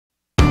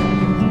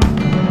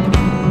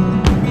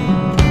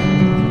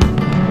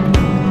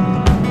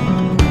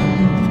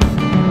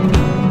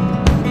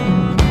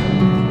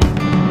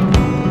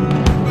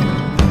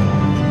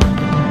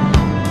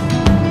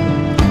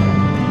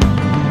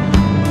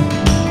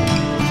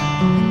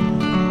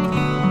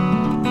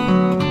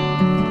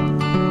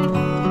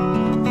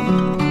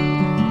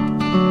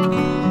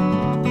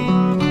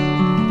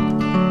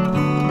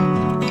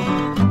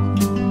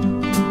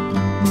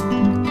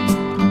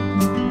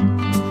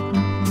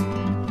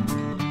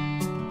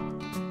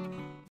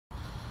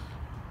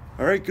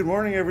All right, good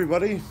morning,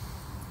 everybody.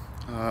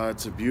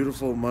 It's a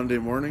beautiful Monday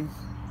morning.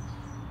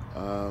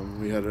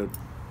 We had a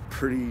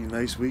pretty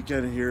nice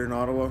weekend here in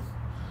Ottawa.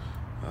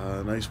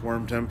 Nice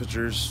warm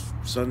temperatures,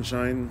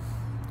 sunshine.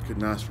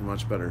 Couldn't ask for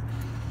much better.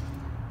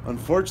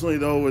 Unfortunately,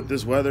 though, with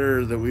this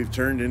weather that we've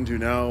turned into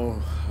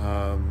now,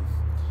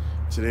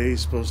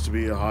 today's supposed to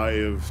be a high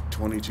of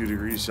 22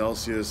 degrees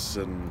Celsius,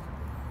 and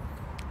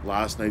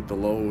last night the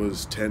low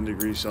was 10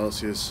 degrees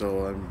Celsius,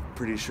 so I'm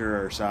pretty sure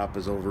our sap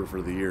is over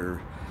for the year.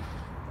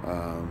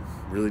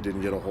 Really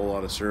didn't get a whole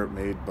lot of syrup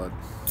made, but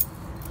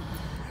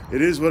it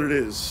is what it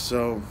is.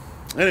 So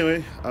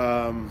anyway,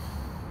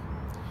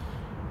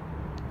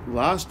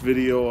 last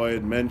video I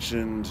had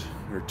mentioned,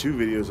 or two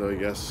videos I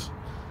guess,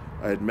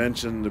 I had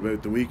mentioned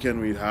about the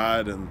weekend we'd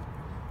had, and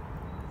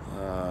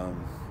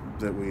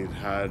that we'd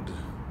had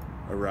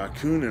a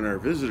raccoon in our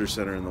visitor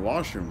center in the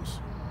washrooms.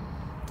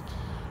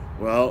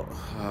 Well,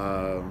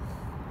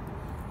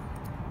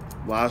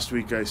 last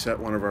week I set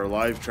one of our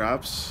live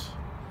traps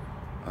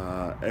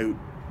out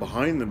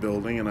behind the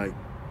building, and I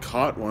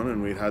caught one,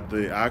 and we'd had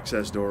the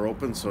access door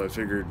open, so I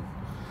figured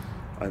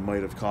I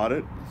might have caught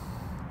it.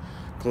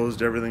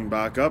 Closed everything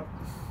back up.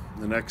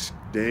 The next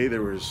day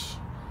there was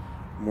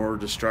more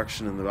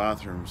destruction in the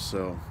bathrooms.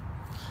 So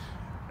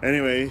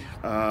anyway,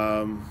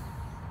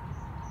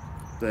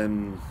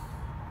 then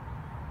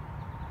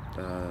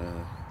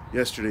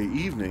yesterday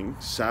evening,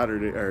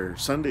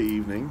 Sunday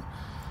evening,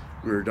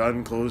 we were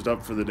done, closed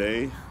up for the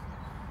day,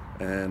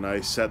 and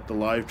I set the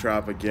live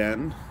trap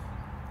again,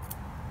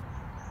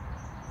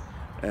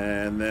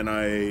 and then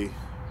I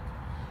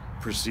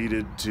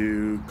proceeded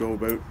to go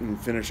about and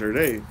finish our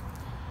day,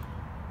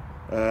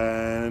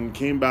 and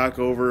came back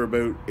over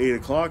about 8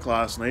 o'clock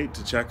last night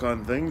to check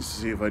on things to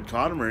see if I'd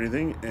caught him or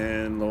anything,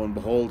 and lo and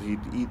behold, he'd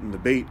eaten the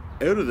bait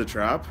out of the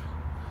trap,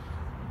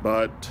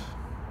 but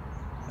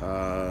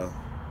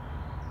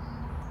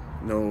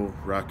no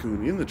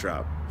raccoon in the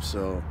trap.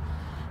 So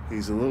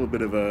he's a little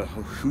bit of a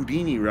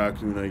Houdini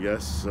raccoon, I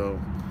guess. So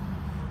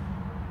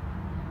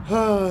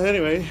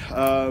anyway,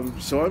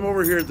 so I'm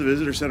over here at the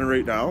visitor center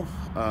right now.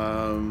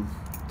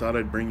 Thought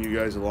I'd bring you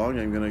guys along.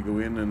 I'm gonna go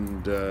in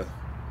and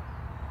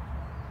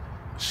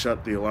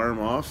shut the alarm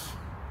off,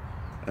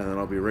 and then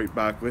I'll be right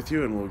back with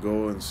you, and we'll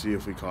go and see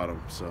if we caught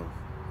him. So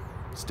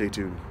stay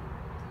tuned.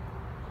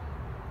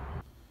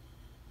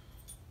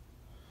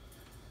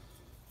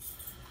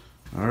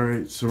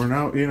 Alright, so we're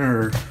now in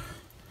our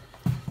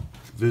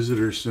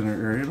visitor center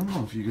area. I don't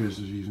know if you guys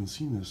have even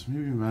seen this.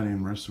 Maybe Maddie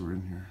and Marissa were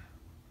in here.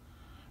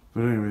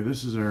 But anyway,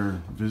 this is our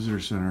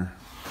visitor center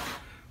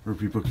where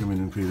people come in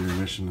and pay their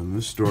admission, and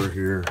this door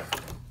here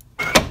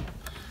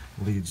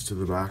leads to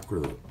the back where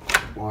the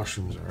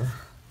washrooms are.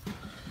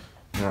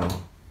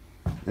 Now,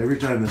 every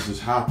time this has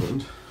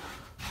happened,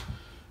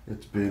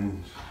 it's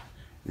been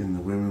in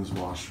the women's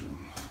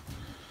washroom.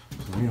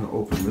 So I'm going to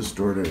open this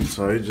door to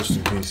outside just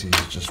in case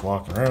he's just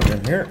walking around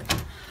in here,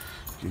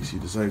 in case he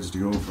decides to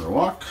go for a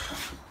walk.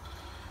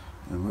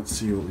 And let's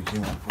see what we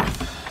came up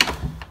with.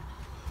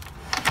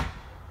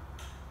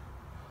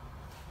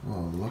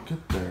 Oh, look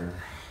at there.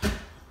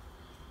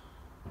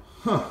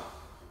 Huh.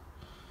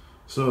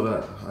 So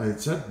that I had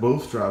set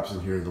both traps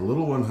in here. The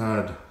little one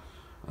had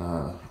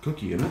a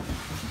cookie in it.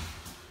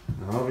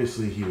 And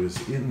obviously he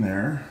was in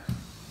there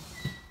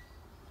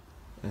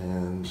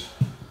and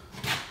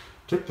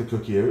took the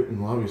cookie out,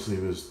 and obviously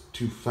he was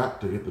too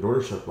fat to get the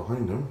door shut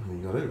behind him, and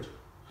he got out.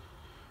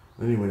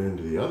 Then he went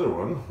into the other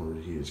one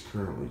where he is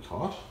currently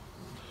caught,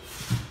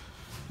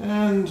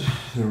 and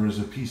there was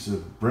a piece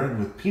of bread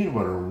with peanut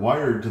butter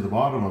wired to the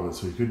bottom of it,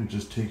 so he couldn't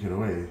just take it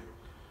away,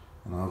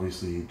 and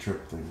obviously he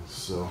tripped things.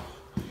 So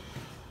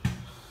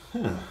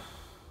yeah,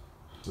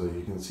 so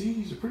you can see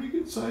he's a pretty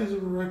good size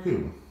of a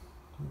raccoon.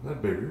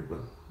 Not bigger, but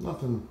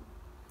nothing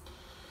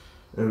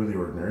out of the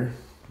ordinary.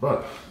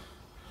 But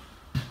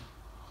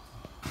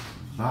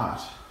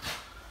that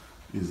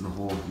is the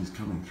hole he's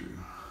coming through,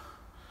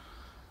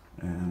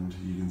 and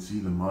you can see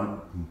the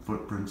mud and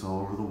footprints all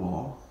over the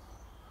wall,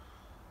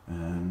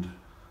 and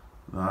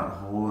that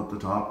hole at the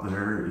top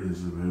there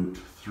is about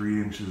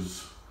 3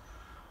 inches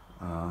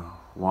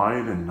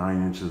wide and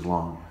 9 inches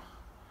long,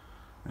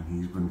 and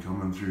he's been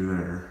coming through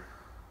there,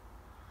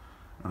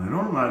 and I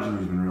don't imagine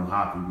he's been real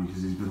happy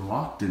because he's been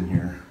locked in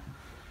here,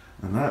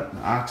 and that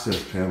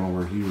access panel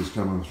where he was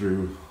coming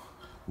through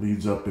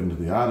leads up into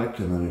the attic,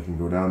 and then it can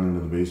go down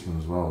into the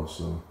basement as well.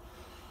 So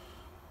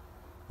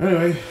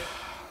anyway,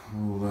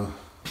 we'll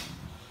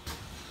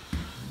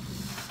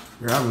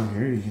grab him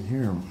here. You can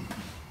hear him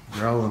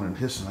growling and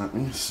hissing at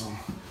me. So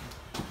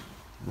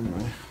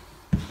anyway,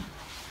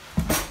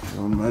 I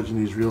don't imagine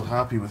he's real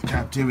happy with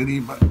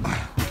captivity, but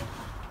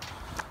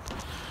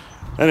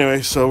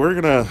anyway, so we're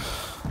gonna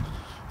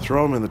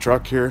throw him in the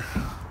truck here,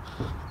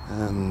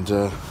 and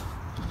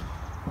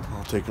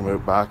I'll take him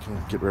out back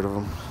and get rid of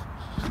him,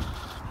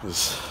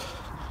 because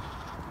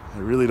I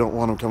really don't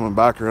want him coming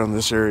back around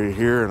this area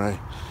here, and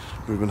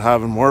we've been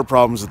having more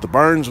problems at the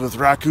barns with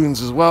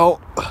raccoons as well,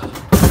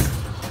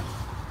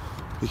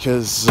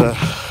 because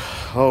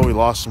we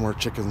lost some more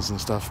chickens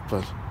and stuff,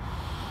 but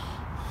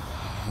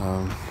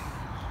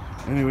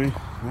Anyway,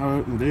 now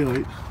out in the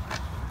daylight,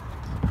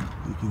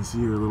 you can see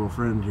our little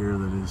friend here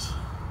that is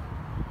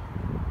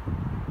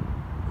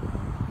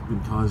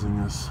been causing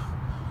us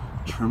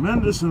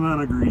tremendous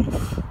amount of grief.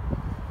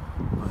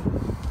 But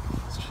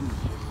she's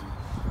getting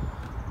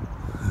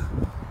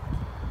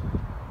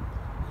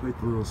quite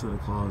the little set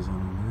of claws on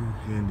them.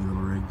 They're handy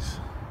little rigs.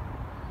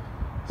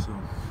 So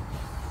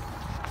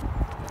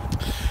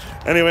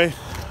anyway,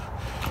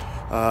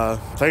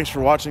 thanks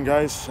for watching,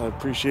 guys. I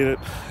appreciate it,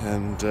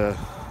 and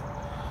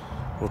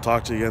we'll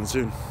talk to you again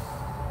soon.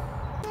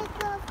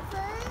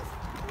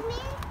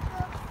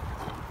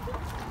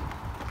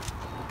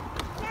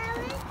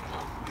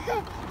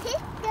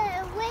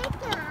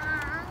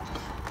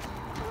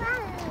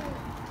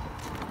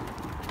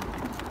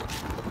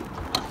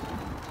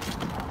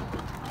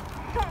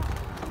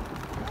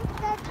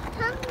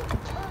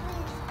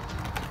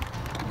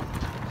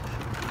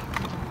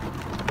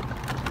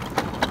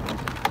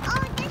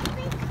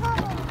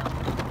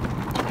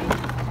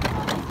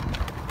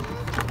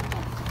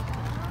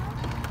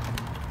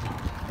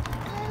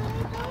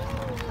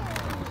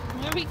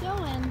 Where are we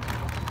going?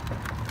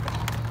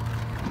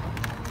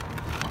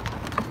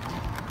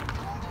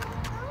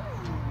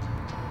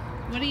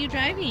 What are you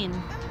driving?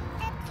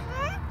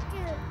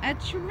 A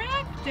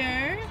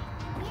tractor?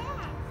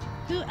 Yes.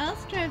 Who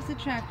else drives a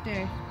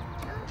tractor?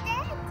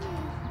 Daddy.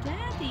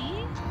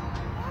 Daddy?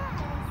 Yes.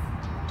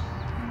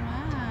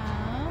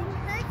 Wow.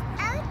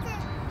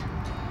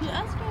 Who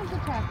else drives a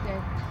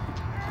tractor?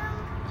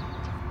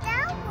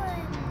 That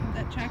one.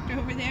 That tractor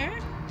over there?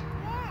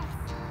 Yes.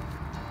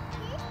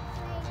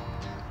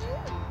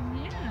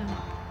 Yeah.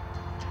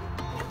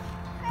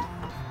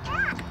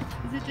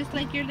 Is it just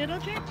like your little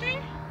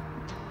tractor?